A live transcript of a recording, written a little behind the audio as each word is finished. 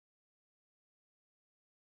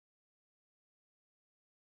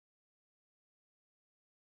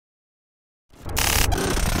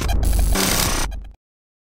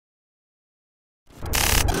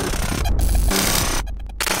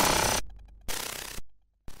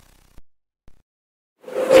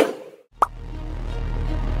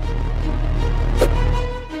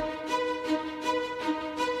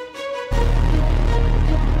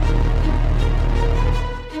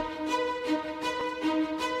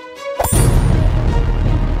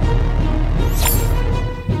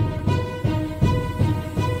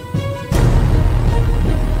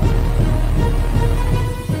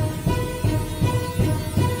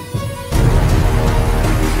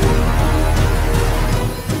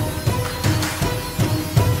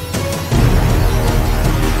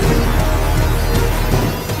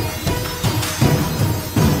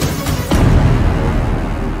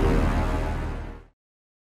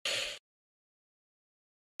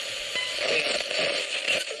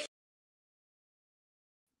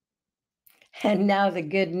And now the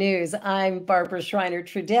good news. I'm Barbara Schreiner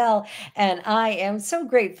Trudell, and I am so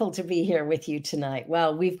grateful to be here with you tonight.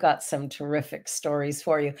 Well, we've got some terrific stories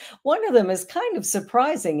for you. One of them is kind of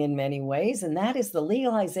surprising in many ways, and that is the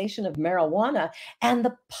legalization of marijuana and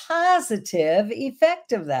the positive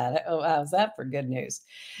effect of that. Oh, how's that for good news?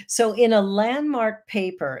 So, in a landmark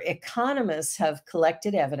paper, economists have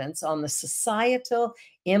collected evidence on the societal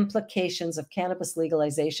implications of cannabis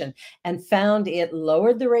legalization and found it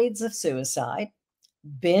lowered the rates of suicide,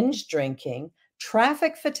 binge drinking,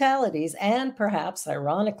 traffic fatalities, and perhaps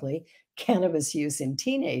ironically, cannabis use in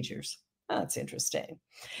teenagers. That's interesting.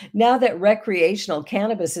 Now that recreational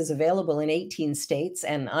cannabis is available in 18 states,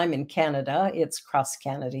 and I'm in Canada, it's across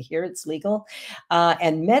Canada here, it's legal,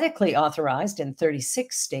 and medically authorized in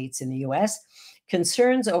 36 states in the US,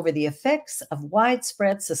 concerns over the effects of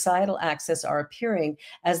widespread societal access are appearing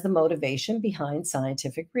as the motivation behind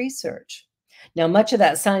scientific research. Now, much of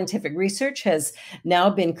that scientific research has now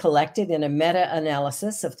been collected in a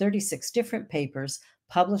meta-analysis of 36 different papers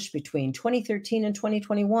published between 2013 and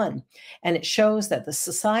 2021. And it shows that the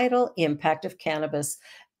societal impact of cannabis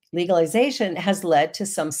legalization has led to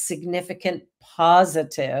some significant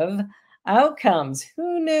positive outcomes.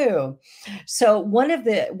 Who knew? So one of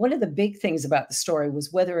the big things about the story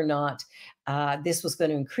was whether or not this was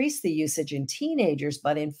going to increase the usage in teenagers,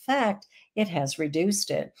 but in fact, it has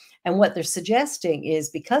reduced it. And what they're suggesting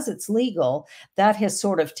is because it's legal, that has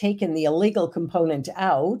sort of taken the illegal component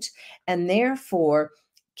out, and therefore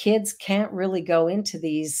kids can't really go into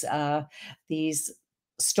these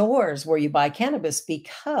stores where you buy cannabis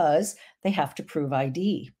because they have to prove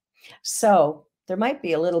ID. So there might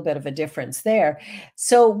be a little bit of a difference there.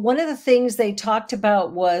 So one of the things they talked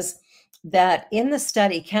about was that in the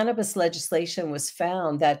study, cannabis legislation was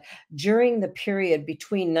found that during the period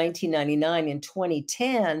between 1999 and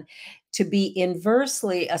 2010 to be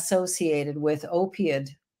inversely associated with opioid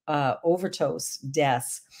overdose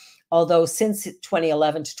deaths. Although since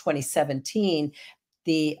 2011 to 2017,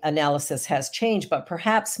 the analysis has changed, but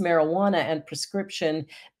perhaps marijuana and prescription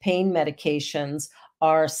pain medications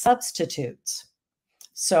are substitutes.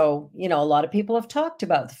 So, a lot of people have talked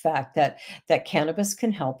about the fact that cannabis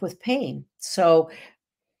can help with pain. So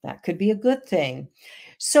that could be a good thing.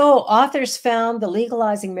 So, authors found the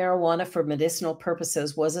legalizing marijuana for medicinal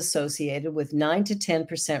purposes was associated with 9 to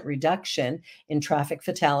 10% reduction in traffic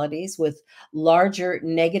fatalities, with larger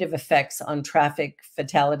negative effects on traffic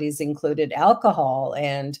fatalities included alcohol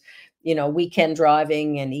and, weekend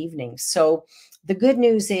driving and evenings. So, the good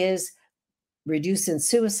news is reducing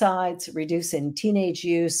suicides, reducing teenage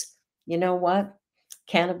use. You know what?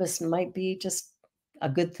 Cannabis might be just a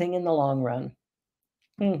good thing in the long run.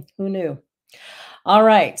 Who knew? All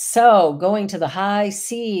right, so going to the high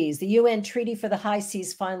seas, the UN Treaty for the High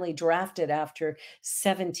Seas finally drafted after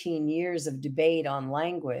 17 years of debate on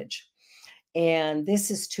language. And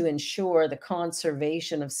this is to ensure the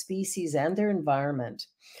conservation of species and their environment.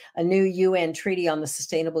 A new UN treaty on the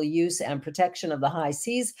sustainable use and protection of the high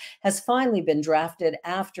seas has finally been drafted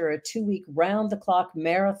after a 2-week round-the-clock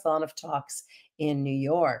marathon of talks in New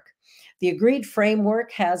York. The agreed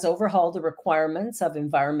framework has overhauled the requirements of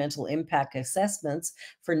environmental impact assessments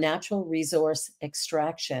for natural resource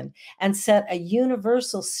extraction and set a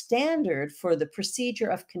universal standard for the procedure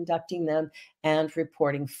of conducting them and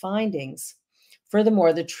reporting findings.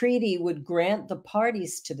 Furthermore, the treaty would grant the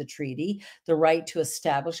parties to the treaty the right to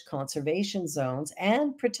establish conservation zones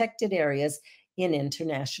and protected areas in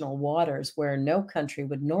international waters where no country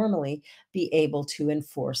would normally be able to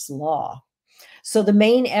enforce law. So the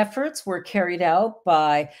main efforts were carried out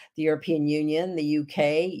by the European Union, the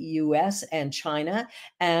UK, US, and China,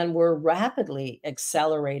 and were rapidly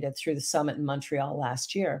accelerated through the summit in Montreal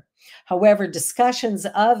last year. However, discussions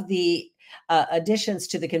of the additions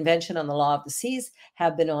to the Convention on the Law of the Seas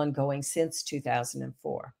have been ongoing since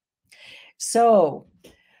 2004. So,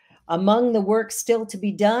 among the work still to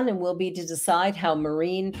be done and will be to decide how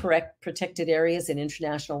marine protected areas in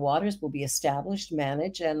international waters will be established,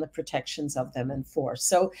 managed, and the protections of them enforced.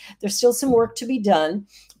 So there's still some work to be done,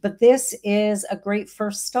 but this is a great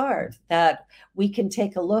first start that we can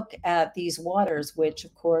take a look at these waters, which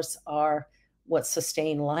of course are what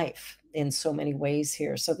sustain life in so many ways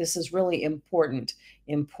here. So this is really important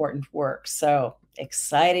work. So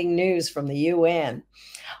exciting news from the UN.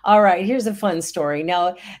 All right, here's a fun story.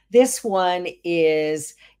 Now, this one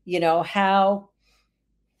is, how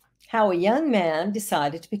a young man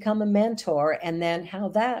decided to become a mentor and then how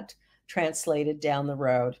that translated down the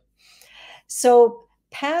road. So,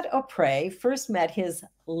 Pat O'Prey first met his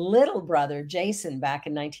little brother, Jason, back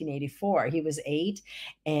in 1984. He was 8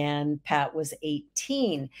 and Pat was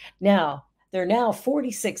 18. Now, They're now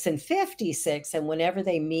 46 and 56, and whenever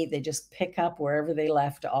they meet, they just pick up wherever they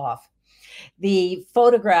left off. The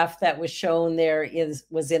photograph that was shown there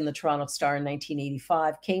was in the Toronto Star in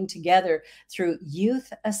 1985, came together through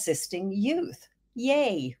Youth Assisting Youth.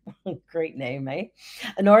 Yay! Great name, eh?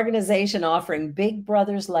 An organization offering Big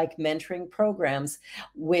Brothers-like mentoring programs,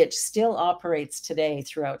 which still operates today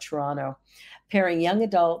throughout Toronto, pairing young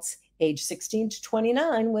adults age 16 to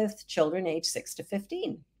 29 with children age 6 to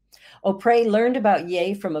 15. O'Prey learned about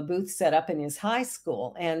Ye from a booth set up in his high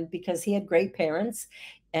school, and because he had great parents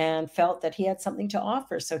and felt that he had something to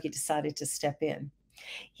offer, so he decided to step in.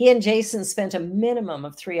 He and Jason spent a minimum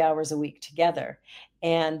of 3 hours a week together,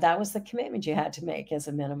 and that was the commitment you had to make as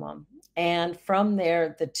a minimum. And from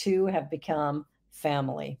there, the two have become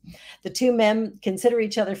family. The two men consider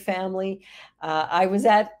each other family. I was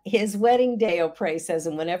at his wedding day, O'Prey says,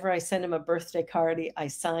 and whenever I send him a birthday card, I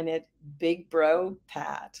sign it, Big Bro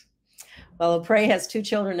Pat. Well, O'Prey has 2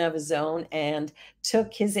 children of his own and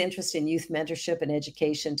took his interest in youth mentorship and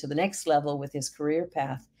education to the next level with his career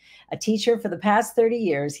path. A teacher for the past 30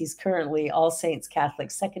 years, he's currently All Saints Catholic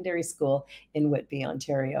Secondary School in Whitby,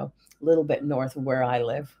 Ontario, a little bit north of where I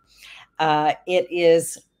live. It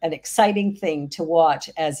is an exciting thing to watch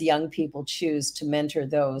as young people choose to mentor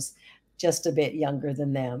those just a bit younger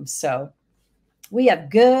than them. So we have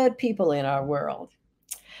good people in our world.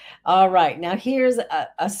 All right, now here's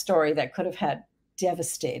a story that could have had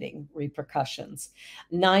devastating repercussions.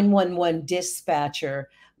 911 dispatcher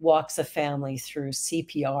walks a family through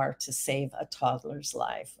CPR to save a toddler's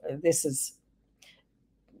life. This is,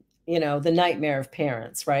 the nightmare of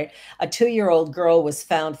parents, right? A 2-year-old girl was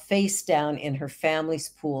found face down in her family's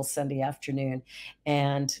pool Sunday afternoon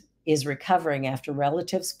and is recovering after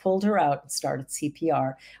relatives pulled her out and started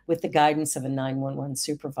CPR with the guidance of a 911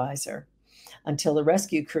 supervisor until the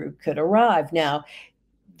rescue crew could arrive. Now,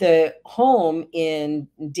 the home in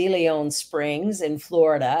De Leon Springs in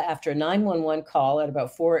Florida, after a 911 call at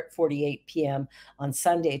about 4:48 p.m. on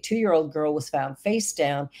Sunday, a 2-year-old girl was found face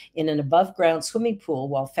down in an above-ground swimming pool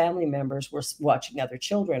while family members were watching other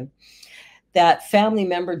children. That family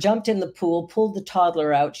member jumped in the pool, pulled the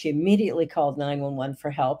toddler out. She immediately called 911 for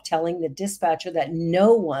help, telling the dispatcher that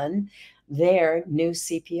no one there knew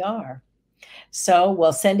CPR. So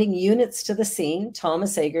while sending units to the scene,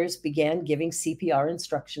 Thomas Eggers began giving CPR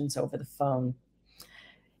instructions over the phone.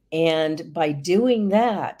 And by doing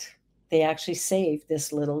that, they actually saved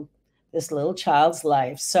this little child's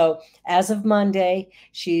life. So as of Monday,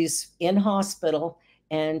 she's in hospital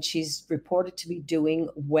and she's reported to be doing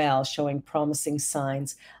well, showing promising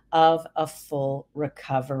signs of a full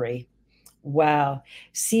recovery. Wow.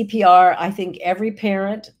 CPR, I think every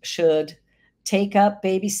parent should take up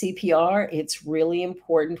baby CPR. It's really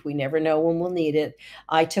important. We never know when we'll need it.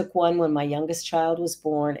 I took one when my youngest child was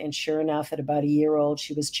born, and sure enough, at about a year old,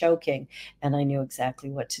 she was choking, and I knew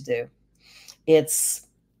exactly what to do. It's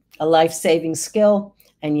a life-saving skill,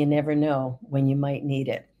 and you never know when you might need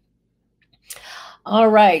it. All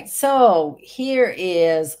right, so here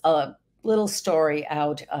is a little story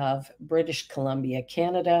out of British Columbia,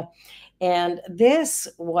 Canada, and this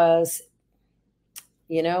was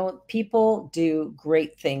people do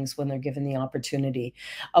great things when they're given the opportunity.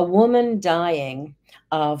 A woman dying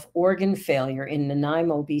of organ failure in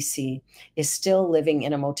Nanaimo, BC, is still living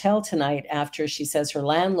in a motel tonight after she says her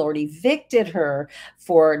landlord evicted her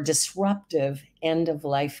for disruptive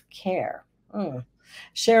end-of-life care.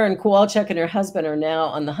 Sharon Kowalczyk and her husband are now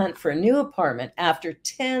on the hunt for a new apartment after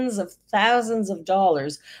tens of thousands of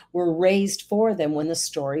dollars were raised for them when the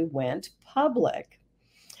story went public.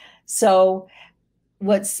 So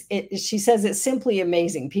she says it's simply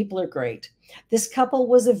amazing. People are great. This couple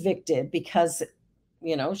was evicted because,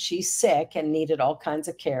 she's sick and needed all kinds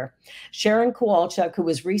of care. Sharon Kowalczyk, who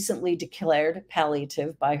was recently declared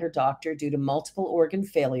palliative by her doctor due to multiple organ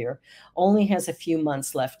failure, only has a few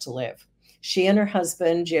months left to live. She and her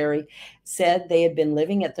husband, Jerry, said they had been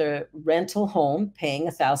living at the rental home, paying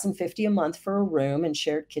 $1,050 a month for a room and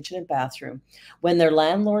shared kitchen and bathroom, when their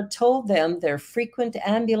landlord told them their frequent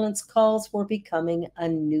ambulance calls were becoming a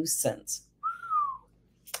nuisance.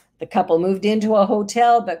 The couple moved into a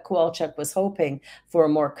hotel, but Kowalczyk was hoping for a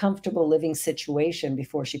more comfortable living situation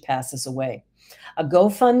before she passes away. A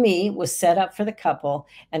GoFundMe was set up for the couple,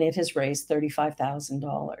 and it has raised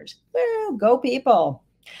 $35,000. Well, go people.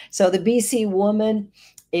 So the BC woman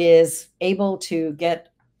is able to get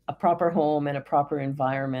a proper home and a proper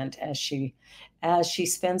environment as she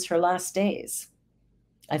spends her last days.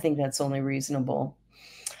 I think that's only reasonable.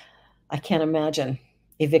 I can't imagine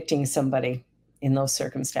evicting somebody in those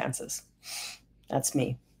circumstances. That's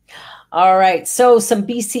me. All right. So some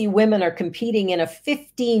BC women are competing in a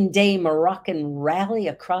 15-day Moroccan rally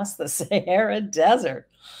across the Sahara Desert.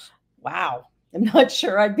 Wow. I'm not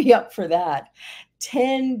sure I'd be up for that.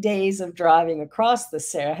 10 days of driving across the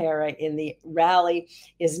Sahara in the rally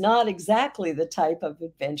is not exactly the type of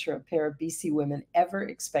adventure a pair of BC women ever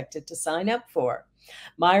expected to sign up for.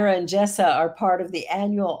 Myra and Jessa are part of the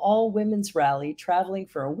annual all women's rally, traveling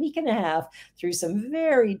for a week and a half through some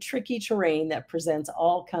very tricky terrain that presents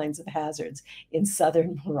all kinds of hazards in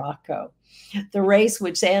southern Morocco. The race,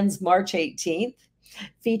 which ends March 18th,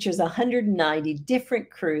 features 190 different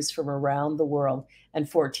crews from around the world and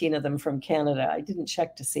 14 of them from Canada. I didn't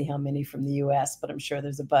check to see how many from the US, but I'm sure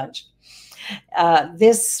there's a bunch.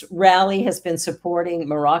 This rally has been supporting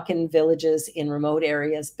Moroccan villages in remote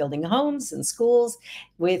areas, building homes and schools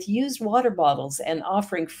with used water bottles and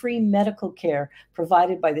offering free medical care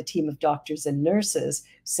provided by the team of doctors and nurses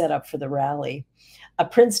set up for the rally. A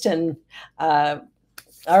Princeton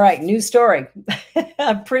all right, new story.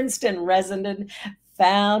 A Princeton resident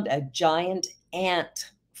found a giant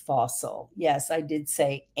ant fossil. Yes, I did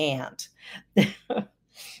say ant.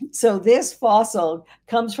 So this fossil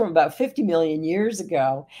comes from about 50 million years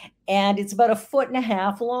ago, and it's about a foot and a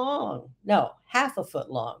half long. No, half a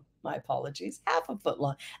foot long. My apologies, half a foot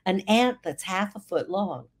long. An ant that's half a foot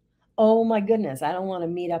long. Oh my goodness, I don't want to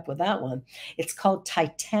meet up with that one. It's called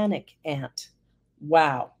Titanic ant.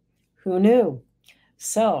 Wow, who knew?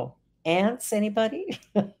 So, ants, anybody?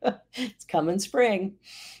 It's coming spring.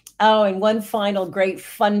 Oh, and one final great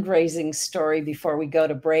fundraising story before we go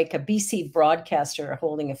to break. A BC broadcaster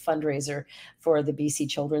holding a fundraiser for the BC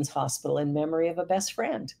Children's Hospital in memory of a best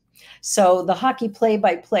friend. So, the hockey play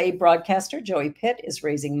by play broadcaster, Joey Pitt, is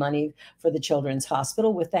raising money for the Children's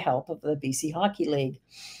Hospital with the help of the BC Hockey League.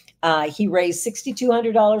 He raised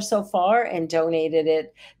 $6,200 so far and donated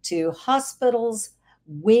it to Hospitals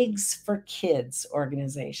Wigs for Kids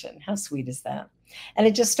organization. How sweet is that? And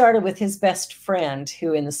it just started with his best friend,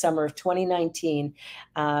 who in the summer of 2019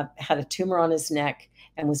 had a tumor on his neck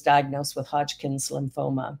and was diagnosed with Hodgkin's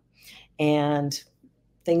lymphoma. And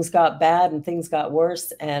things got bad and things got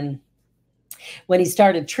worse. And when he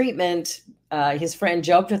started treatment, his friend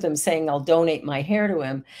joked with him, saying, "I'll donate my hair to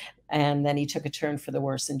him." And then he took a turn for the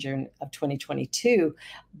worse in June of 2022.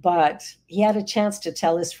 But he had a chance to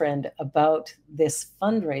tell his friend about this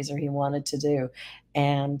fundraiser he wanted to do.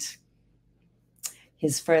 And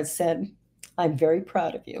his friend said, "I'm very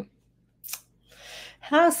proud of you."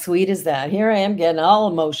 How sweet is that? Here I am getting all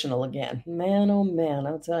emotional again. Man, oh man,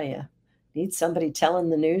 I'll tell you. Need somebody telling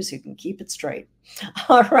the news who can keep it straight.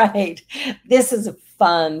 All right. This is a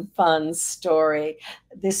fun story.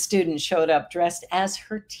 This student showed up dressed as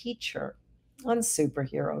her teacher on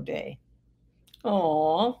Superhero Day.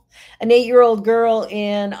 Aw. An 8-year-old girl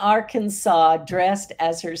in Arkansas dressed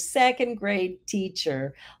as her second grade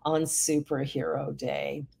teacher on Superhero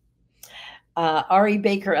Day. R.E.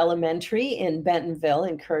 Baker Elementary in Bentonville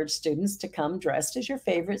encouraged students to come dressed as your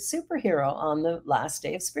favorite superhero on the last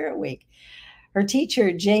day of Spirit Week. Her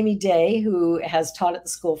teacher, Jamie Day, who has taught at the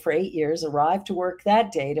school for 8 years, arrived to work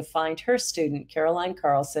that day to find her student, Caroline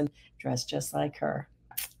Carlson, dressed just like her.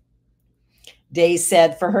 Day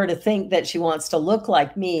said for her to think that she wants to look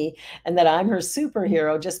like me and that I'm her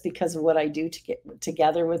superhero just because of what I do to get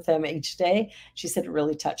together with them each day, she said it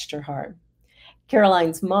really touched her heart.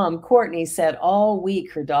 Caroline's mom, Courtney, said all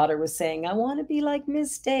week her daughter was saying, "I want to be like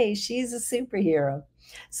Miss Day. She's a superhero."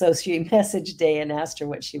 So she messaged Day and asked her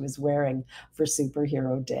what she was wearing for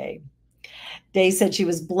Superhero Day. Day said she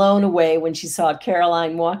was blown away when she saw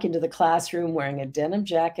Caroline walk into the classroom wearing a denim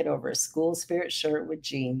jacket over a school spirit shirt with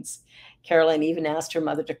jeans. Caroline even asked her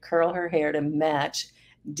mother to curl her hair to match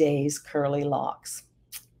Day's curly locks.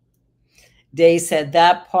 Day said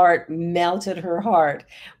that part melted her heart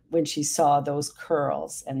when she saw those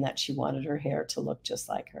curls and that she wanted her hair to look just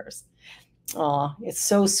like hers. Oh, it's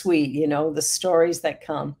so sweet, the stories that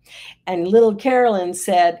come. And little Carolyn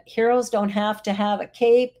said, "Heroes don't have to have a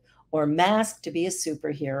cape or mask to be a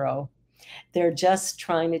superhero. They're just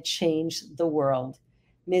trying to change the world."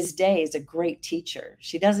 Ms. Day is a great teacher.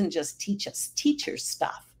 She doesn't just teach us teacher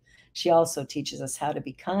stuff. She also teaches us how to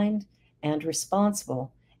be kind and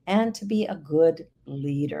responsible and to be a good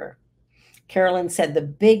leader. Carolyn said the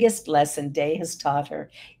biggest lesson Day has taught her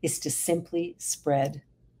is to simply spread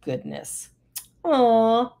goodness.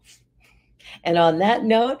 Aww. And on that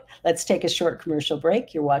note, let's take a short commercial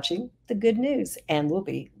break. You're watching The Good News, and we'll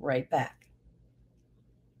be right back.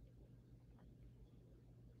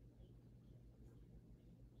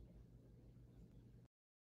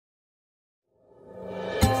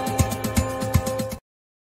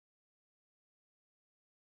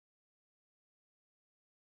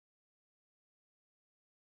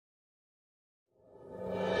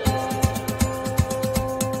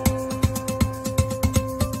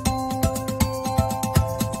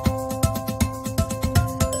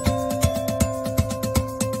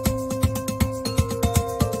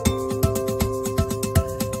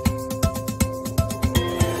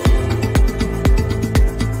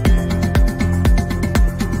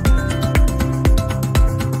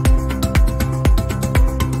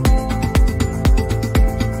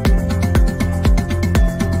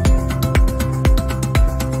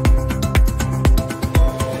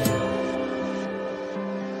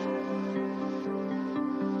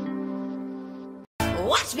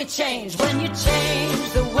 be changed when you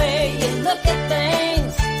change the way you look at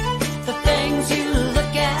things. The things you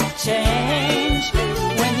look at change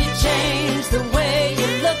when you change the way you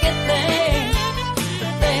look at things.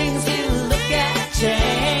 The things you look at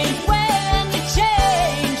change when you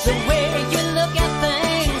change the way you look at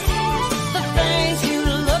things. The things you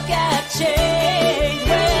look at change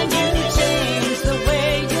when you change the way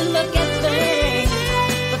you look at things.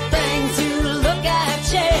 The things you look at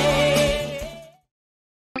change.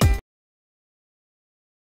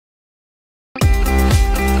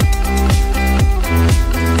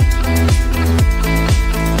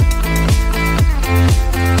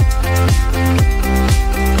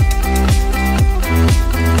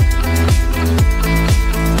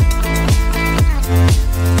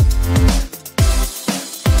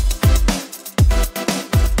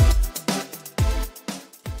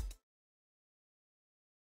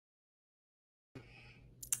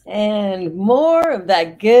 And more of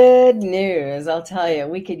that good news. I'll tell you,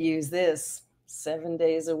 we could use this 7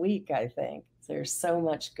 days a week, I think. There's so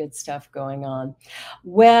much good stuff going on.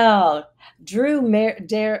 Well, Drew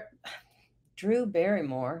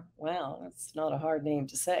Barrymore. Wow, that's not a hard name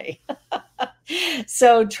to say.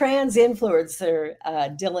 So, trans influencer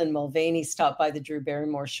Dylan Mulvaney stopped by the Drew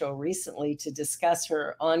Barrymore show recently to discuss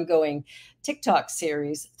her ongoing TikTok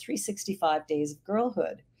series, 365 Days of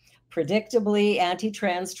Girlhood. Predictably,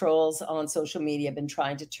 anti-trans trolls on social media have been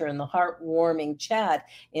trying to turn the heartwarming chat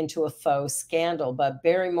into a faux scandal, but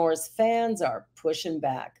Barrymore's fans are pushing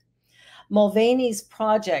back. Mulvaney's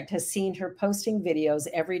project has seen her posting videos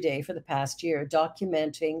every day for the past year,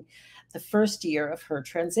 documenting the first year of her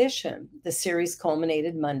transition. The series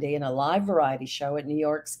culminated Monday in a live variety show at New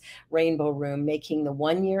York's Rainbow Room, making the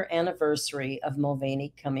 1-year anniversary of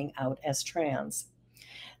Mulvaney coming out as trans.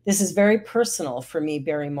 This is very personal for me,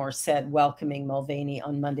 Barrymore said, welcoming Mulvaney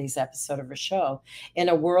on Monday's episode of her show. In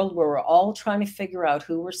a world where we're all trying to figure out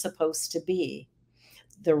who we're supposed to be,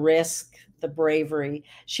 the risk, the bravery.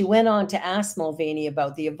 She went on to ask Mulvaney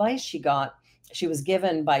about the advice she was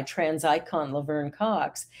given by trans icon Laverne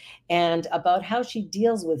Cox, and about how she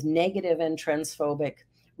deals with negative and transphobic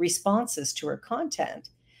responses to her content.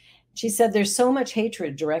 She said, there's so much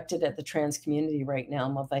hatred directed at the trans community right now,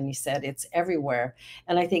 Mulvaney said. It's everywhere.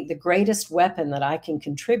 And I think the greatest weapon that I can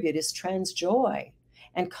contribute is trans joy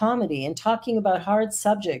and comedy and talking about hard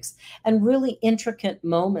subjects and really intricate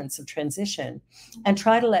moments of transition, and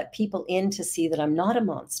try to let people in to see that I'm not a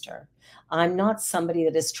monster. I'm not somebody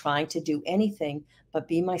that is trying to do anything but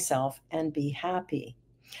be myself and be happy.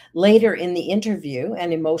 Later in the interview,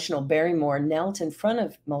 an emotional Barrymore knelt in front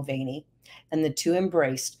of Mulvaney, and the two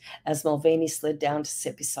embraced as Mulvaney slid down to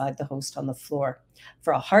sit beside the host on the floor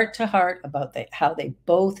for a heart-to-heart about how they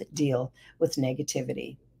both deal with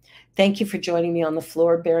negativity. Thank you for joining me on the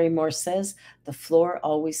floor, Barrymore says. The floor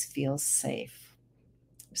always feels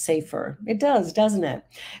safer. It does, doesn't it?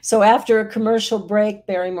 So after a commercial break,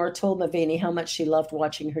 Barrymore told Mulvaney how much she loved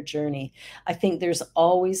watching her journey. I think there's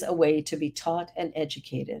always a way to be taught and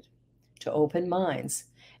educated, to open minds,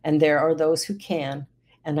 and there are those who can,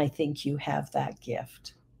 and I think you have that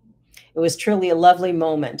gift. It was truly a lovely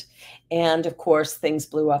moment. And of course, things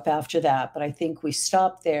blew up after that. But I think we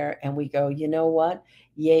stop there and we go, you know what?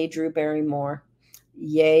 Yay, Drew Barrymore.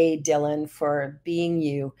 Yay, Dylan, for being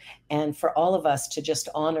you. And for all of us to just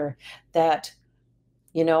honor that,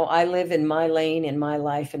 you know, I live in my lane, in my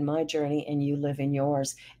life, in my journey, and you live in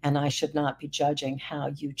yours. And I should not be judging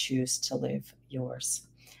how you choose to live yours.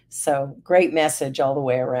 So great message all the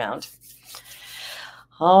way around.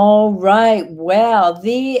 All right. Well,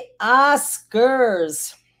 the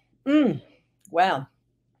Oscars. Well,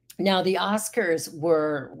 now the Oscars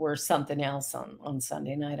were something else on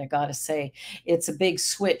Sunday night. I got to say, it's a big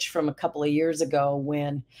switch from a couple of years ago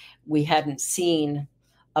when we hadn't seen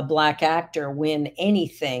a Black actor win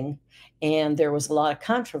anything, and there was a lot of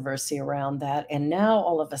controversy around that. And now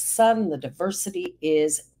all of a sudden, the diversity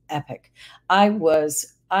is epic. I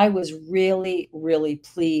was really, really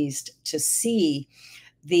pleased to see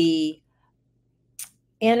the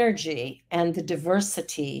energy and the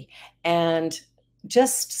diversity and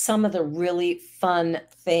just some of the really fun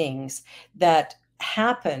things that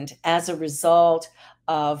happened as a result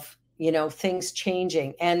of, you know, things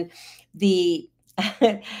changing. And the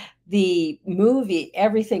the movie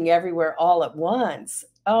Everything Everywhere All at Once,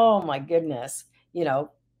 oh my goodness, you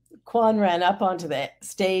know, Quan ran up onto the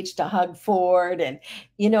stage to hug Ford, and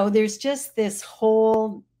you know, there's just this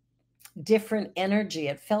whole different energy.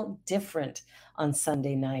 It felt different on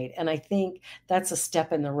Sunday night. And I think that's a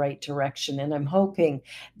step in the right direction. And I'm hoping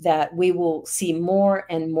that we will see more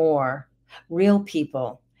and more real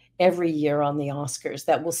people every year on the Oscars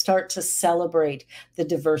that will start to celebrate the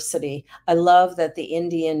diversity. I love that the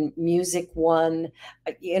Indian music won.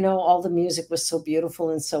 All the music was so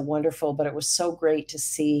beautiful and so wonderful, but it was so great to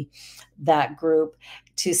see that group,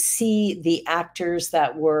 to see the actors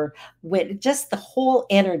that were with just the whole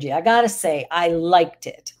energy. I gotta say, I liked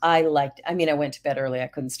it. I mean, I went to bed early. I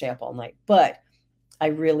couldn't stay up all night, but I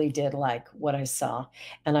really did like what I saw.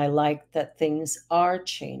 And I like that things are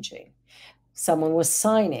changing. Someone was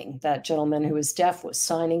signing, that gentleman who was deaf was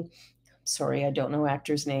signing. Sorry, I don't know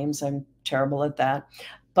actors' names. I'm terrible at that.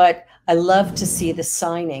 But I love to see the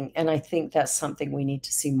signing, and I think that's something we need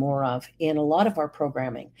to see more of in a lot of our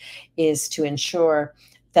programming, is to ensure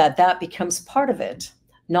that that becomes part of it,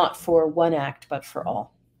 not for one act, but for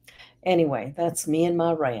all. Anyway, that's me and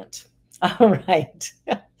my rant. All right.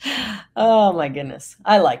 Oh my goodness.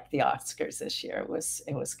 I liked the Oscars this year. It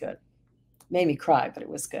was good. Made me cry, but it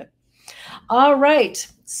was good. All right.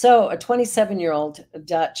 So a 27-year-old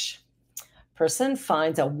Dutch person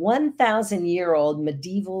finds a 1,000-year-old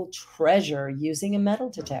medieval treasure using a metal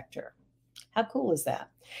detector. How cool is that?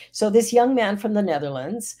 So this young man from the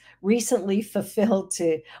Netherlands recently fulfilled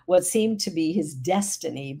to what seemed to be his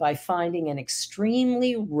destiny by finding an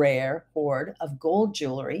extremely rare hoard of gold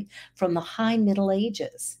jewelry from the High Middle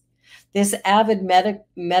Ages. This avid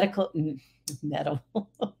medical metal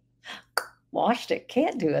washed it,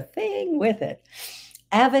 can't do a thing with it.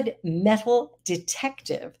 Avid metal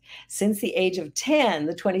detective since the age of 10.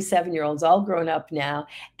 The 27-year-old's all grown up now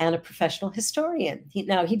and a professional historian.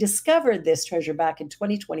 He discovered this treasure back in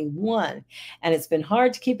 2021, and it's been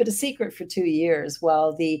hard to keep it a secret for 2 years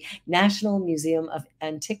while the National Museum of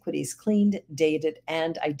Antiquities cleaned, dated,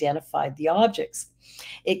 and identified the objects.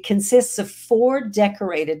 It consists of 4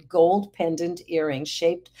 decorated gold pendant earrings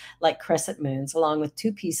shaped like crescent moons, along with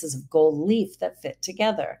 2 pieces of gold leaf that fit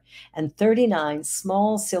together, and 39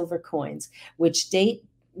 small silver coins, which date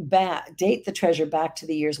the treasure back to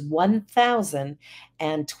the years 1000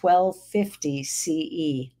 and 1250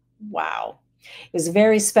 CE. Wow. It was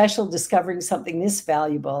very special discovering something this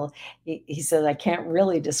valuable. He said, I can't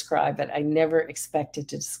really describe it. I never expected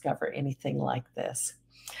to discover anything like this.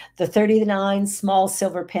 The 39 small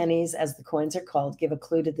silver pennies, as the coins are called, give a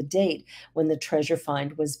clue to the date when the treasure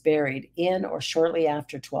find was buried, in or shortly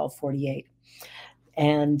after 1248.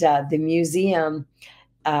 And the museum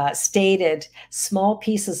stated small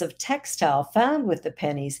pieces of textile found with the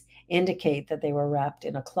pennies indicate that they were wrapped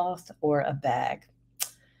in a cloth or a bag.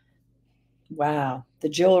 Wow. The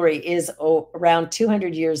jewelry is around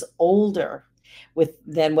 200 years older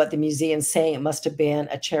than what the museum's saying. It must have been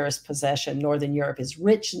a cherished possession. Northern Europe is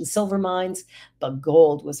rich in silver mines, but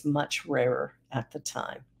gold was much rarer at the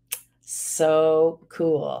time. So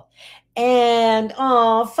cool. And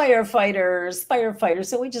firefighters.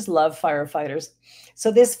 So we just love firefighters.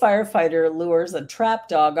 So this firefighter lures a trapped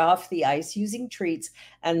dog off the ice using treats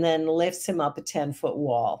and then lifts him up a 10-foot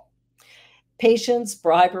wall. Patience,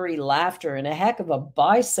 bribery, laughter, and a heck of a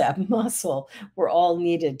bicep muscle were all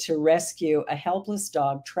needed to rescue a helpless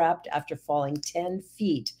dog trapped after falling 10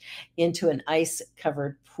 feet into an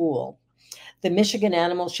ice-covered pool. The Michigan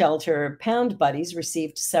Animal Shelter Pound Buddies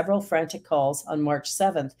received several frantic calls on March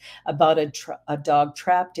 7th about a dog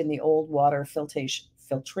trapped in the old water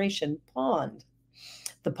filtration pond.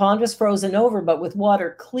 The pond was frozen over, but with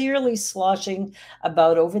water clearly sloshing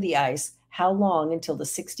about over the ice. How long until the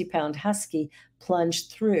 60-pound husky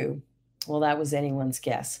plunged through? Well, that was anyone's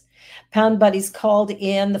guess. Pound Buddies called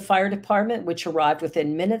in the fire department, which arrived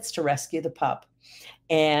within minutes to rescue the pup.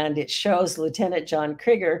 And it shows Lieutenant John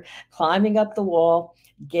Krieger climbing up the wall,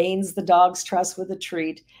 gains the dog's trust with a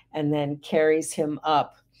treat, and then carries him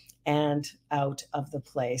up and out of the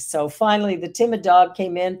place. So finally, the timid dog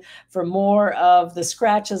came in for more of the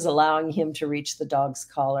scratches, allowing him to reach the dog's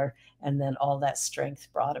collar, and then all that strength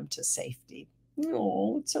brought him to safety.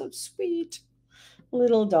 Oh, it's so sweet.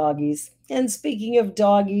 Little doggies. And speaking of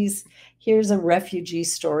doggies, here's a refugee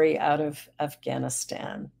story out of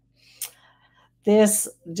Afghanistan. This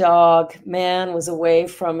dog, man, was away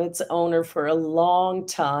from its owner for a long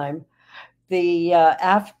time. The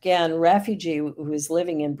Afghan refugee who was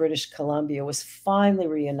living in British Columbia was finally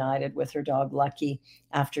reunited with her dog, Lucky,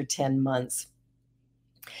 after 10 months.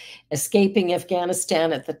 Escaping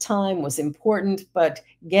Afghanistan at the time was important, but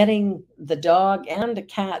getting the dog and a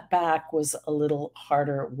cat back was a little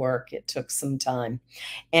harder work. It took some time.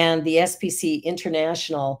 And the SPC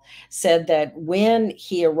International said that when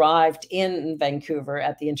he arrived in Vancouver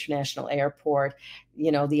at the international airport,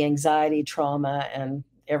 the anxiety, trauma, and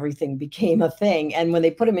everything became a thing. And when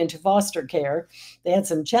they put him into foster care, they had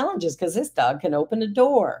some challenges because this dog can open a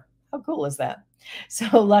door. How cool is that?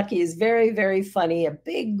 So Lucky is very, very funny, a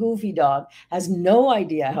big, goofy dog, has no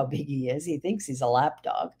idea how big he is. He thinks he's a lap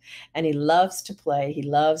dog, and he loves to play, he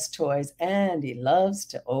loves toys, and he loves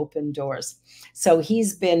to open doors. So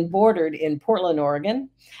he's been boarded in Portland, Oregon,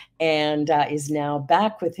 and is now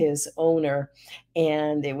back with his owner.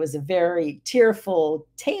 And it was a very tearful,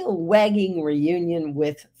 tail wagging reunion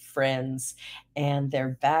with friends, and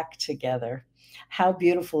they're back together. How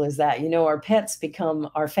beautiful is that? You know, our pets become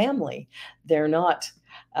our family. They're not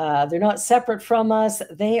they're not separate from us.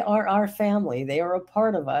 They are our family. They are a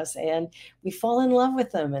part of us, and we fall in love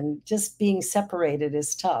with them. And just being separated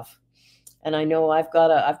is tough. And I know I've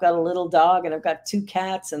got a little dog, and I've got two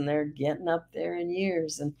cats, and they're getting up there in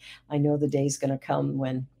years. And I know the day's going to come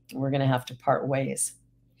when we're going to have to part ways.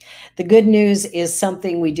 The good news is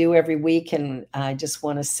something we do every week, and I just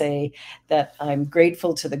want to say that I'm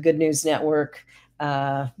grateful to the Good News Network,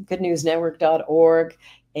 goodnewsnetwork.org,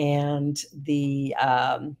 and the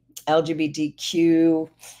LGBTQ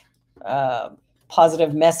uh,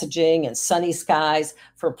 positive messaging and Sunny Skies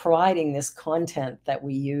for providing this content that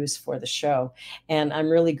we use for the show. And I'm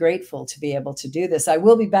really grateful to be able to do this. I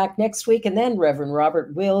will be back next week, and then Reverend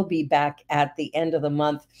Robert will be back at the end of the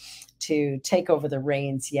month to take over the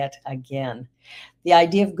reins yet again. The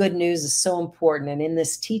idea of good news is so important. And in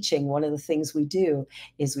this teaching, one of the things we do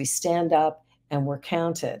is we stand up and we're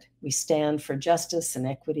counted. We stand for justice and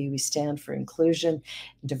equity. We stand for inclusion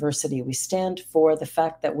and diversity. We stand for the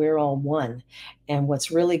fact that we're all one. And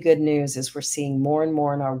what's really good news is we're seeing more and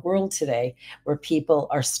more in our world today where people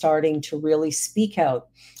are starting to really speak out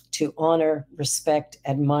to honor, respect,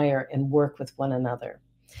 admire, and work with one another.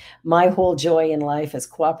 My whole joy in life is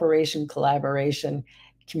cooperation, collaboration,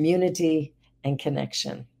 community, and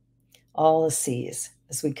connection. All the C's.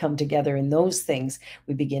 As we come together in those things,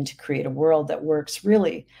 we begin to create a world that works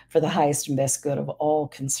really for the highest and best good of all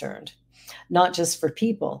concerned, not just for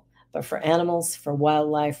people, but for animals, for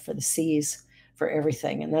wildlife, for the seas, for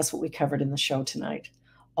everything. And that's what we covered in the show tonight.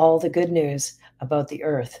 All the good news about the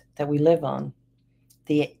earth that we live on,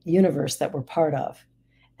 the universe that we're part of,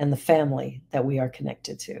 and the family that we are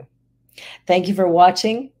connected to. Thank you for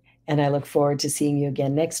watching, and I look forward to seeing you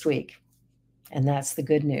again next week. And that's the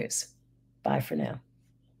good news. Bye for now.